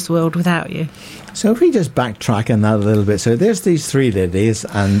step in this world without you. So if we just backtrack on that a little bit. So there's these three ladies,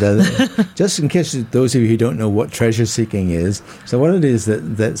 and just in case those of you who don't know what treasure seeking is, so what it is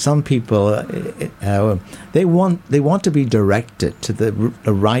that some people, they want to be directed to the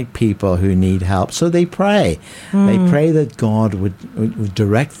right people who need help. So they pray. They pray that God would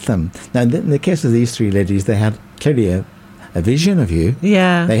direct them. Now, in the case of these three ladies, they had clearly a vision of you.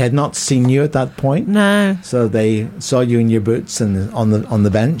 Yeah. They had not seen you at that point. No. So they saw you in your boots and on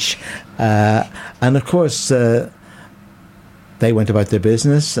the bench, and of course they went about their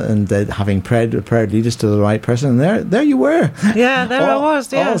business, and having prayed lead us to the right person. And there you were. Yeah, there I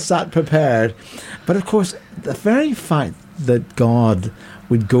was. Yeah, all sat prepared. But of course, the very fact that God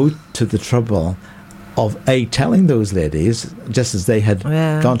would go to the trouble of telling those ladies, just as they had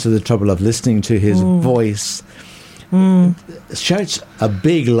gone to the trouble of listening to His voice. Shouts a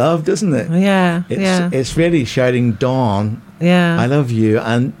big love, doesn't it? Yeah, it's really shouting, Dawn, I love you,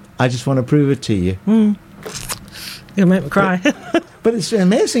 and I just want to prove it to you. You'll make me cry. But it's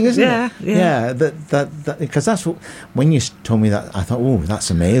amazing, isn't it? Yeah. That because that's what, when you told me that, I thought, oh,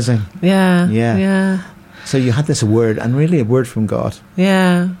 that's amazing. Yeah. So you had this word, and really a word from God.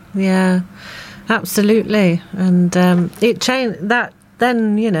 Yeah. Absolutely. And it changed that.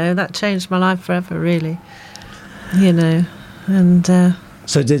 Then that changed my life forever, really. And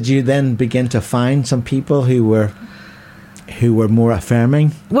so did you then begin to find some people who were more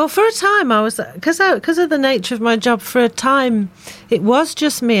affirming? Well, for a time I was, because of the nature of my job, for a time it was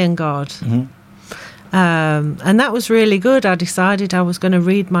just me and God. Mm-hmm. And that was really good. I decided I was going to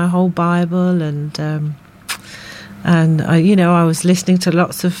read my whole Bible, and I was listening to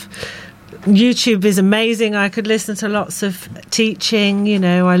lots of. YouTube is amazing. I could listen to lots of teaching.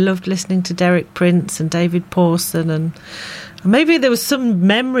 I loved listening to Derek Prince and David Pawson, and maybe there was some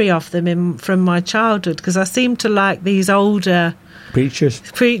memory of them from my childhood, because I seemed to like these older preachers.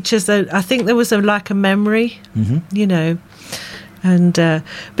 I think there was a memory, Mm-hmm. And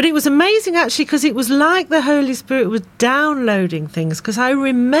but it was amazing, actually, because it was like the Holy Spirit was downloading things, because I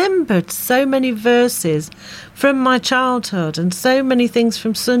remembered so many verses from my childhood and so many things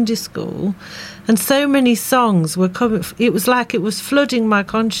from Sunday school, and so many songs were coming. It was like it was flooding my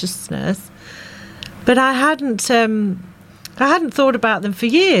consciousness, but I hadn't thought about them for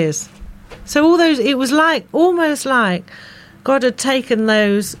years. So all those, it was almost like God had taken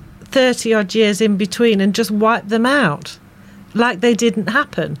those 30 odd years in between and just wiped them out, like they didn't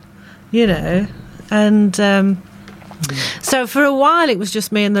happen, and so for a while it was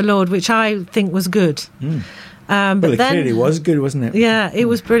just me and the Lord, which I think was good. But well, it then, clearly was good, wasn't it? Yeah, it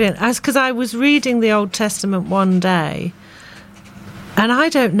was brilliant. Because I was reading the Old Testament one day, and I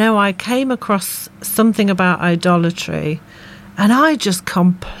don't know, I came across something about idolatry, and I just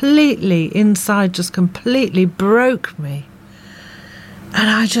completely broke me, and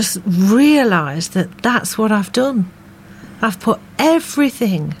I just realised that that's what I've done. I've put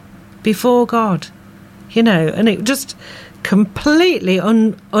everything before God, and it just completely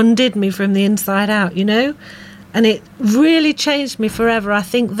undid me from the inside out, and it really changed me forever. I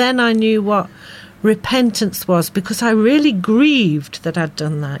think then I knew what repentance was, because I really grieved that I'd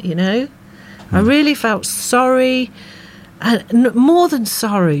done that, I really felt sorry, and more than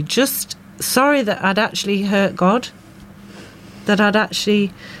sorry, just sorry that I'd actually hurt God, that I'd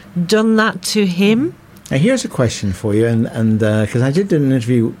actually done that to him. Now, here's a question for you, and because I did an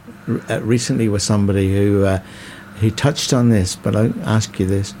interview recently with somebody who touched on this, but I'll ask you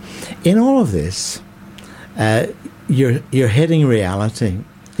this: in all of this, you're hitting reality,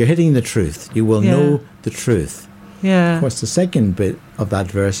 you're hitting the truth. You will know the truth. Yeah. Of course, the second bit of that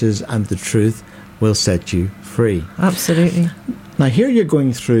verse is, "And the truth will set you free." Absolutely. Now, here you're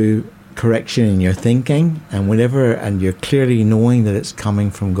going through correction in your thinking, and you're clearly knowing that it's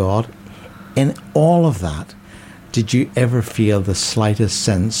coming from God. In all of that, did you ever feel the slightest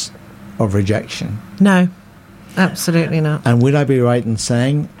sense of rejection? No, absolutely not. And would I be right in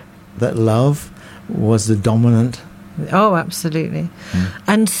saying that love was the dominant? Oh, absolutely.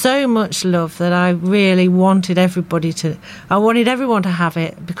 And so much love that I really wanted I wanted everyone to have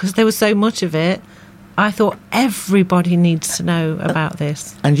it, because there was so much of it. I thought everybody needs to know about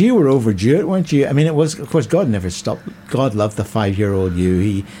this. And you were overdue it, weren't you? I mean, it was, of course, God never stopped. God loved the 5-year-old you.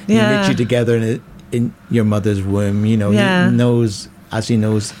 He knit you together in your mother's womb. He knows, as he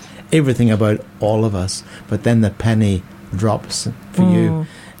knows everything about all of us. But then the penny drops for you.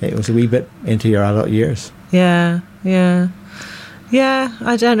 It was a wee bit into your adult years. Yeah.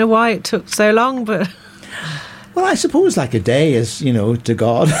 I don't know why it took so long, but... Well, I suppose like a day is, to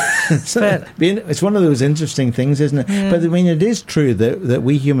God. It's one of those interesting things, isn't it? Yeah. But I mean, it is true that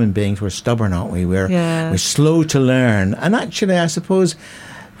we human beings, we're stubborn, aren't we? We're slow to learn. And actually, I suppose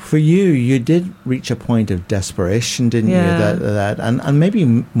for you did reach a point of desperation, didn't you? And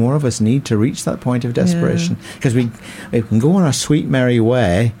maybe more of us need to reach that point of desperation, because we can go on our sweet, merry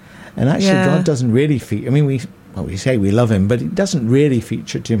way, and actually God doesn't really feature. I mean, we say we love him, but it doesn't really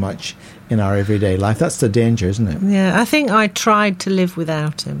feature too much in our everyday life. That's the danger, isn't it? Yeah, I think I tried to live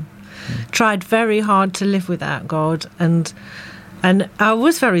without him. Tried very hard to live without God, and I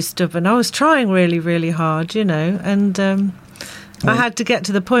was very stubborn. I was trying really, really hard, and I had to get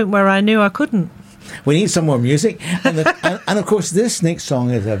to the point where I knew I couldn't. We need some more music. And of course, this next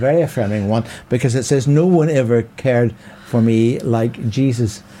song is a very affirming one, because it says, "No one ever cared for me like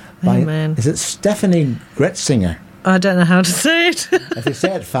Jesus." Amen. Is it Stephanie Gretzinger? I don't know how to say it. If you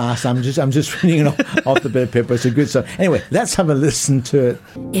say it fast, I'm just reading it off the bit of paper. It's a good song. Anyway, let's have a listen to it.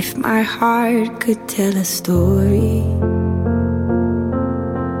 If my heart could tell a story,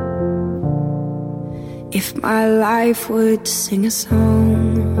 if my life would sing a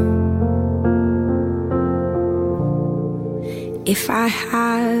song, if I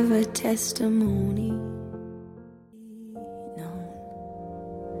have a testimony,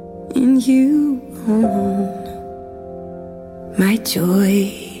 in you alone my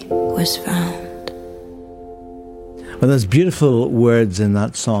joy was found. Well, there's beautiful words in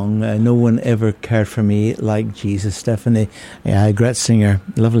that song. No one ever cared for me like Jesus. Stephanie, great singer.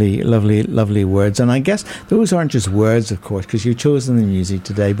 Lovely, lovely, lovely words. And I guess those aren't just words, of course, because you've chosen the music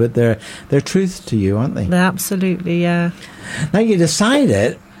today, but they're truth to you, aren't they? Absolutely, yeah. Now, you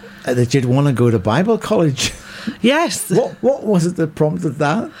decided that you'd want to go to Bible college. Yes. What was it that prompted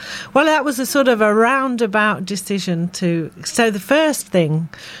that? Well, that was a sort of a roundabout decision to... So the first thing,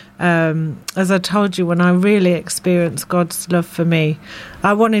 as I told you, when I really experienced God's love for me,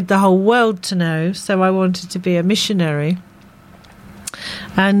 I wanted the whole world to know, so I wanted to be a missionary.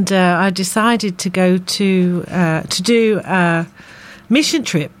 And I decided to go to do a mission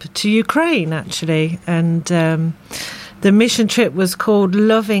trip to Ukraine, actually. And the mission trip was called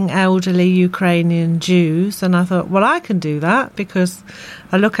Loving Elderly Ukrainian Jews. And I thought, well, I can do that because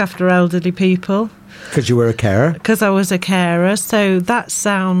I look after elderly people. Because you were a carer? Because I was a carer. So that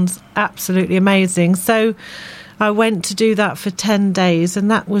sounds absolutely amazing. So I went to do that for 10 days, and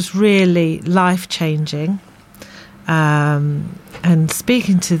that was really life-changing. And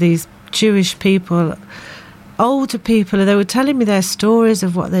speaking to these Jewish people, older people, they were telling me their stories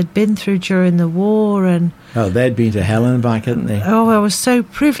of what they'd been through during the war. And oh, they'd been to hell and back, hadn't they? Oh, I was so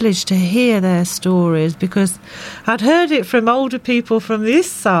privileged to hear their stories because I'd heard it from older people from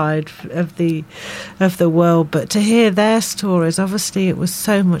this side of the world, but to hear their stories, obviously it was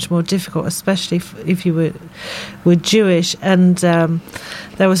so much more difficult, especially if you were Jewish. And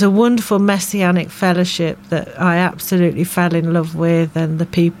there was a wonderful Messianic fellowship that I absolutely fell in love with, and the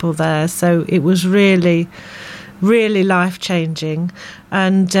people there. So it was really, really life-changing.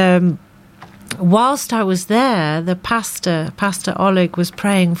 And whilst I was there, the Pastor Oleg, was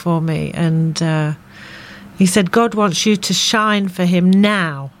praying for me, and he said, God wants you to shine for him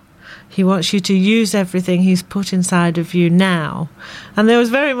now. He wants you to use everything he's put inside of you now. And there was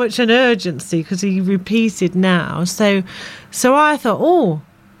very much an urgency because he repeated now. So I thought, oh,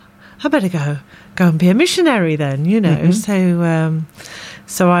 I better go and be a missionary then, you know. Mm-hmm.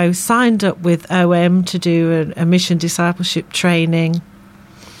 So I signed up with OM to do a mission discipleship training.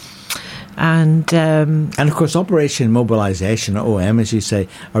 And of course, Operation Mobilization, OM, as you say,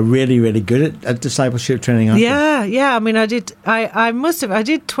 are really, really good at discipleship training, aren't they? Yeah. I mean, I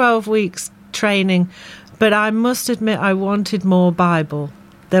did 12 weeks training, but I must admit I wanted more Bible.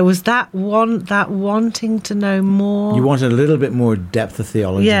 There was that wanting to know more. You wanted a little bit more depth of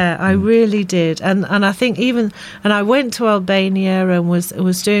theology. Yeah, I really did. And I think and I went to Albania and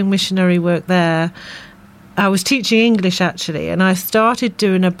was doing missionary work there. I was teaching English, actually, and I started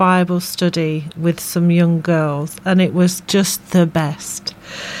doing a Bible study with some young girls, and it was just the best.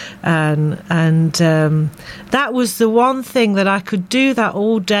 And that was the one thing that I could do that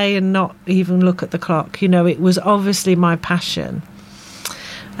all day and not even look at the clock. You know, it was obviously my passion.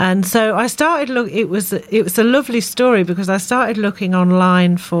 And so I started it was a lovely story because I started looking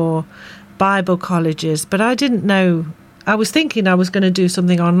online for Bible colleges, but I didn't know. I was thinking I was going to do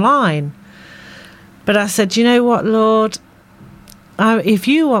something online. But I said, you know what, Lord, if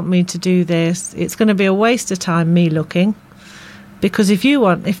you want me to do this, it's going to be a waste of time me looking. Because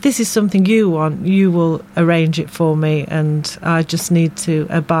if this is something you want, you will arrange it for me, and I just need to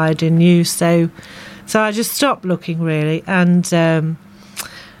abide in you. So I just stopped looking, really. And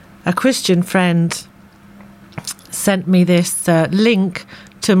a Christian friend sent me this link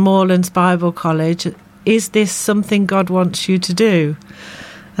to Moorlands Bible College. Is this something God wants you to do?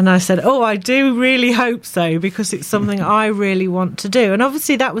 And I said, oh, I do really hope so, because it's something I really want to do. And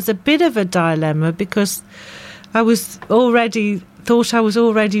obviously that was a bit of a dilemma because I thought I was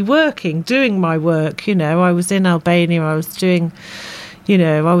already working, doing my work. You know, I was in Albania, I was doing, you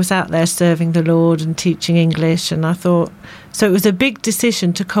know, I was out there serving the Lord and teaching English. And I thought, so it was a big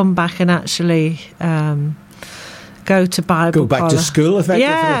decision to come back and actually go to Bible Go back to school,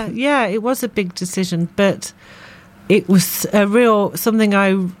 effectively? Yeah, it was a big decision, but it was a real something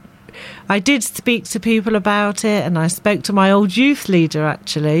I did speak to people about it, and I spoke to my old youth leader,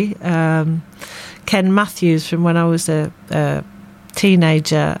 actually, Ken Matthews, from when I was a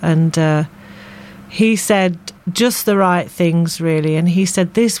teenager, and he said just the right things, really, and he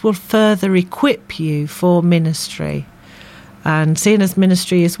said this will further equip you for ministry, and seeing as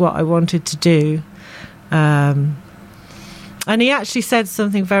ministry is what I wanted to do. And he actually said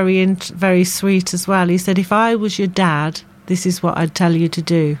something very sweet as well. He said, if I was your dad, this is what I'd tell you to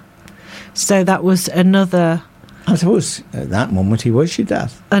do. So that was another... I suppose at that moment he was your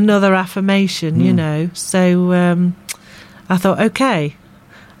dad. Another affirmation, you know. So I thought, okay.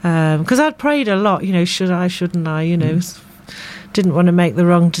 Because I'd prayed a lot, you know, should I, shouldn't I, you know. Didn't want to make the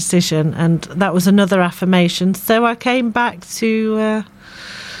wrong decision. And that was another affirmation. So I came back to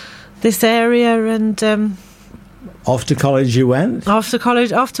this area and... off to college you went? After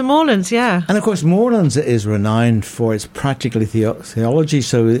college, after Moorlands, yeah. And of course, Moorlands is renowned for its practical theology.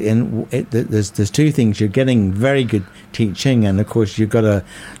 So there's two things. You're getting very good teaching, and of course, you've got a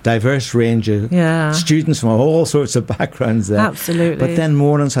diverse range of students from all sorts of backgrounds there. Absolutely. But then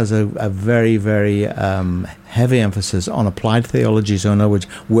Moorlands has a very, very heavy emphasis on applied theology. So in other words,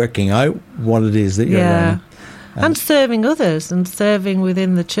 working out what it is that you're learning. And serving others and serving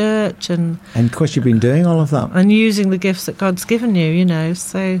within the church and of course you've been doing all of that. And using the gifts that God's given you, you know.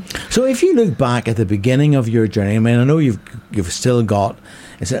 So if you look back at the beginning of your journey, I mean, I know you've still got,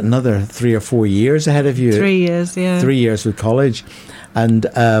 is it another 3 or 4 years ahead of you? 3 years, yeah. 3 years with college. And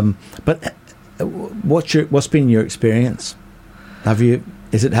but what's been your experience?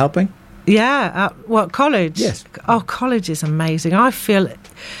 Is it helping? Yeah, what, college? Yes. Oh, college is amazing. I feel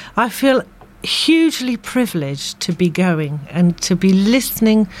hugely privileged to be going and to be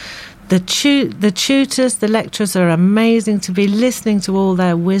listening. The tutors, the lecturers are amazing, to be listening to all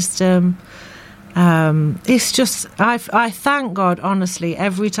their wisdom. It's just, I thank God, honestly,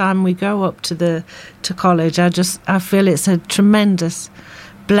 every time we go up to college. I feel it's a tremendous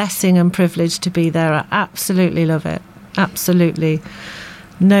blessing and privilege to be there. I absolutely love it. Absolutely.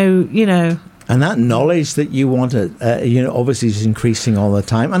 No, you know. And that knowledge that you wanted, obviously is increasing all the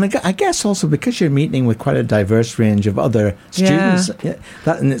time. And I guess also because you're meeting with quite a diverse range of other students,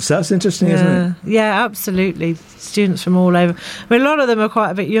 that in itself is interesting, isn't it? Yeah, absolutely. Students from all over. I mean, a lot of them are quite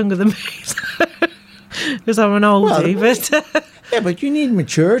a bit younger than me, because I'm an oldie. But you need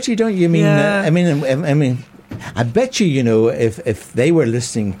maturity, don't you? I mean, I bet you, if they were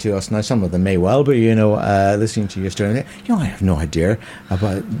listening to us now, some of them may well be, listening to your story. I have no idea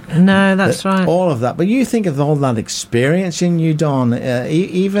about. No, that's right. All of that, but you think of all that experience in you, Dawn.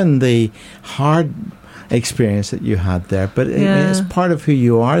 Even the hard experience that you had there, but it's part of who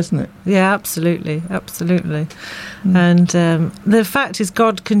you are, isn't it? Yeah, absolutely, absolutely. And the fact is,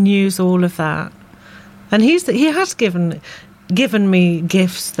 God can use all of that, and He has given me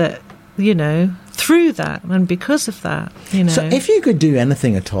gifts that, through that and because of that, So if you could do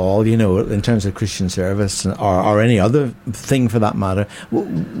anything at all, in terms of Christian service or any other thing for that matter,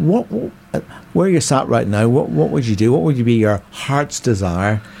 what where you're sat right now, what would you do? What would be your heart's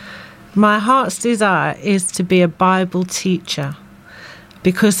desire? My heart's desire is to be a Bible teacher,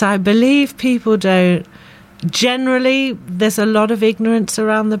 because I believe people don't. Generally, there's a lot of ignorance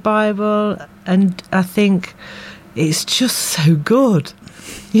around the Bible, and I think it's just so good.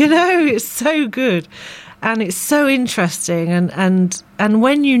 It's so good, and it's so interesting, and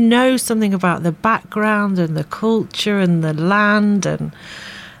when you know something about the background and the culture and the land and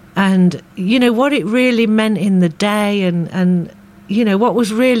what it really meant in the day and what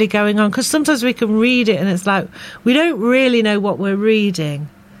was really going on, because sometimes we can read it and it's like we don't really know what we're reading.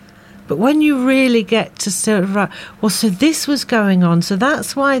 But when you really get to sort of, so this was going on, so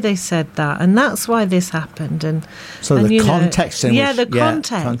that's why they said that, and that's why this happened, and so the context.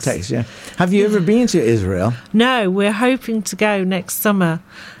 Context. Yeah. Have you ever been to Israel? No, we're hoping to go next summer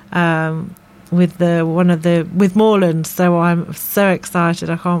with Moorlands. So I'm so excited,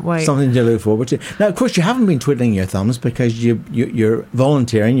 I can't wait. Something to look forward to. Now, of course, you haven't been twiddling your thumbs because you're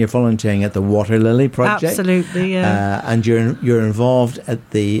volunteering. You're volunteering at the Water Lily Project. Absolutely, yeah. And you're involved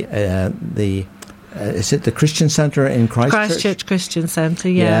at the is it the Christian Centre in Christchurch? Christchurch Christian Centre,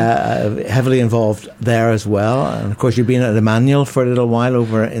 yeah. Heavily involved there as well. And of course, you've been at Emmanuel for a little while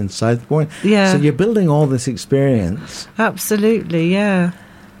over in Southbourne. Yeah. So you're building all this experience. Absolutely, yeah.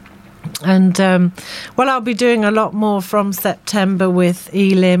 And I'll be doing a lot more from September with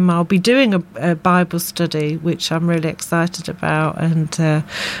Elim. I'll be doing a Bible study, which I'm really excited about, and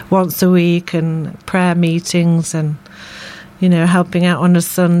once a week, and prayer meetings, and helping out on a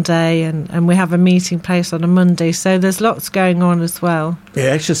Sunday, and we have a meeting place on a Monday. So there's lots going on as well. You're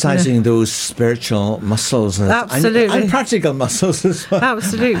exercising those spiritual muscles, absolutely, and practical muscles as well.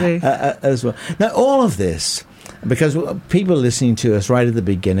 Absolutely, as well. Now, all of this. Because people listening to us right at the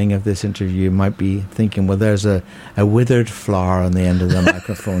beginning of this interview might be thinking, well, there's a withered flower on the end of the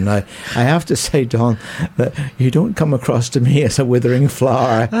microphone. Now, I have to say, Dawn, that you don't come across to me as a withering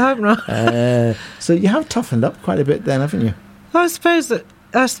flower. I hope not. So you have toughened up quite a bit then, haven't you? I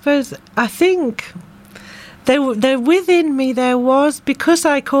think there within me there was, because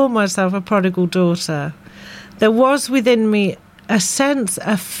I call myself a prodigal daughter, there was within me a sense,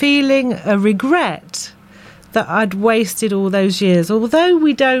 a feeling, a regret that I'd wasted all those years. Although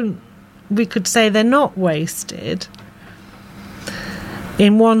we could say they're not wasted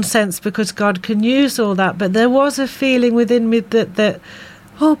in one sense, because God can use all that, but there was a feeling within me that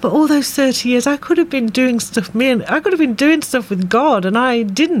oh, but all those 30 years I could have been doing stuff, I could have been doing stuff with God, and I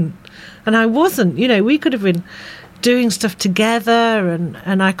didn't, and I wasn't. You know, we could have been doing stuff together,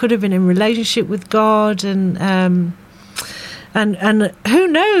 and I could have been in relationship with God, and who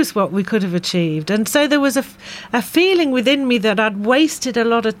knows what we could have achieved. And so there was a feeling within me that I'd wasted a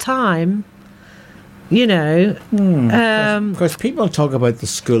lot of time, you know. Of course, people talk about the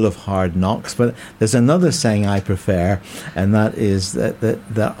school of hard knocks, but there's another saying I prefer, and that is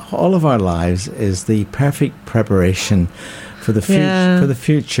that all of our lives is the perfect preparation for the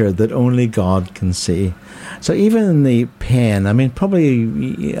future that only God can see. So even in the pain, I mean,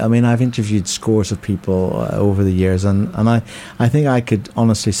 I've interviewed scores of people over the years, and I think I could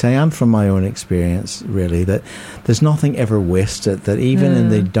honestly say, and from my own experience, really, that there's nothing ever wasted, that even in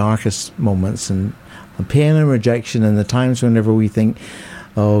the darkest moments and pain and rejection and the times whenever we think,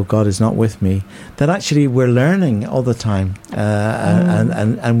 oh, God is not with me, that actually we're learning all the time,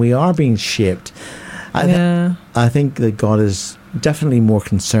 and we are being shaped. I think that God is definitely more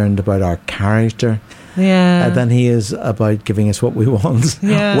concerned about our character than he is about giving us what we want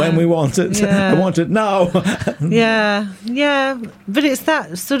when we want it. I want it now. But it's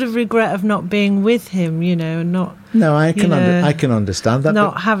that sort of regret of not being with him, you know, and not. No, I can understand that.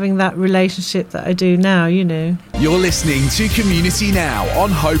 Not having that relationship that I do now, you know. You're listening to Community Now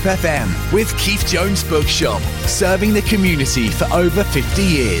on Hope FM with Keith Jones Bookshop, serving the community for over 50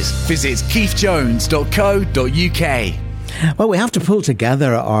 years. Visit keithjones.co.uk. Well, we have to pull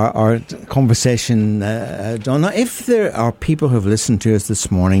together our conversation, Donna. If there are people who have listened to us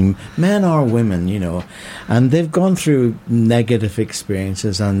this morning, men or women, you know, and they've gone through negative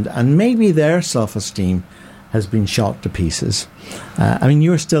experiences and maybe their self-esteem has been shot to pieces. I mean,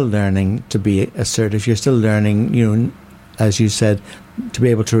 you're still learning to be assertive. You're still learning, you know, as you said, to be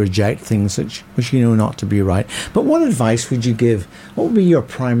able to reject things which you know not to be right. But what advice would you give? What would be your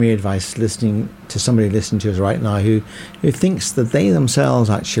primary advice listening to somebody listening to us right now who thinks that they themselves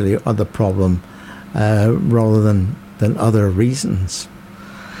actually are the problem rather than other reasons?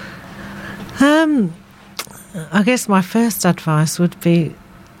 I guess my first advice would be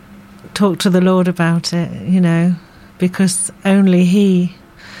talk to the Lord about it, you know, because only he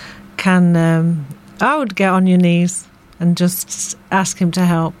can. I would get on your knees and just ask him to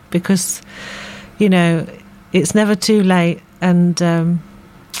help, because, you know, it's never too late, and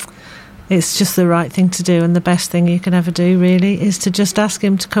it's just the right thing to do, and the best thing you can ever do, really, is to just ask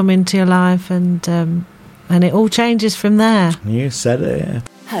him to come into your life, and it all changes from there. You said it, yeah.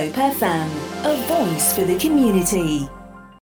 Hope FM, a voice for the community.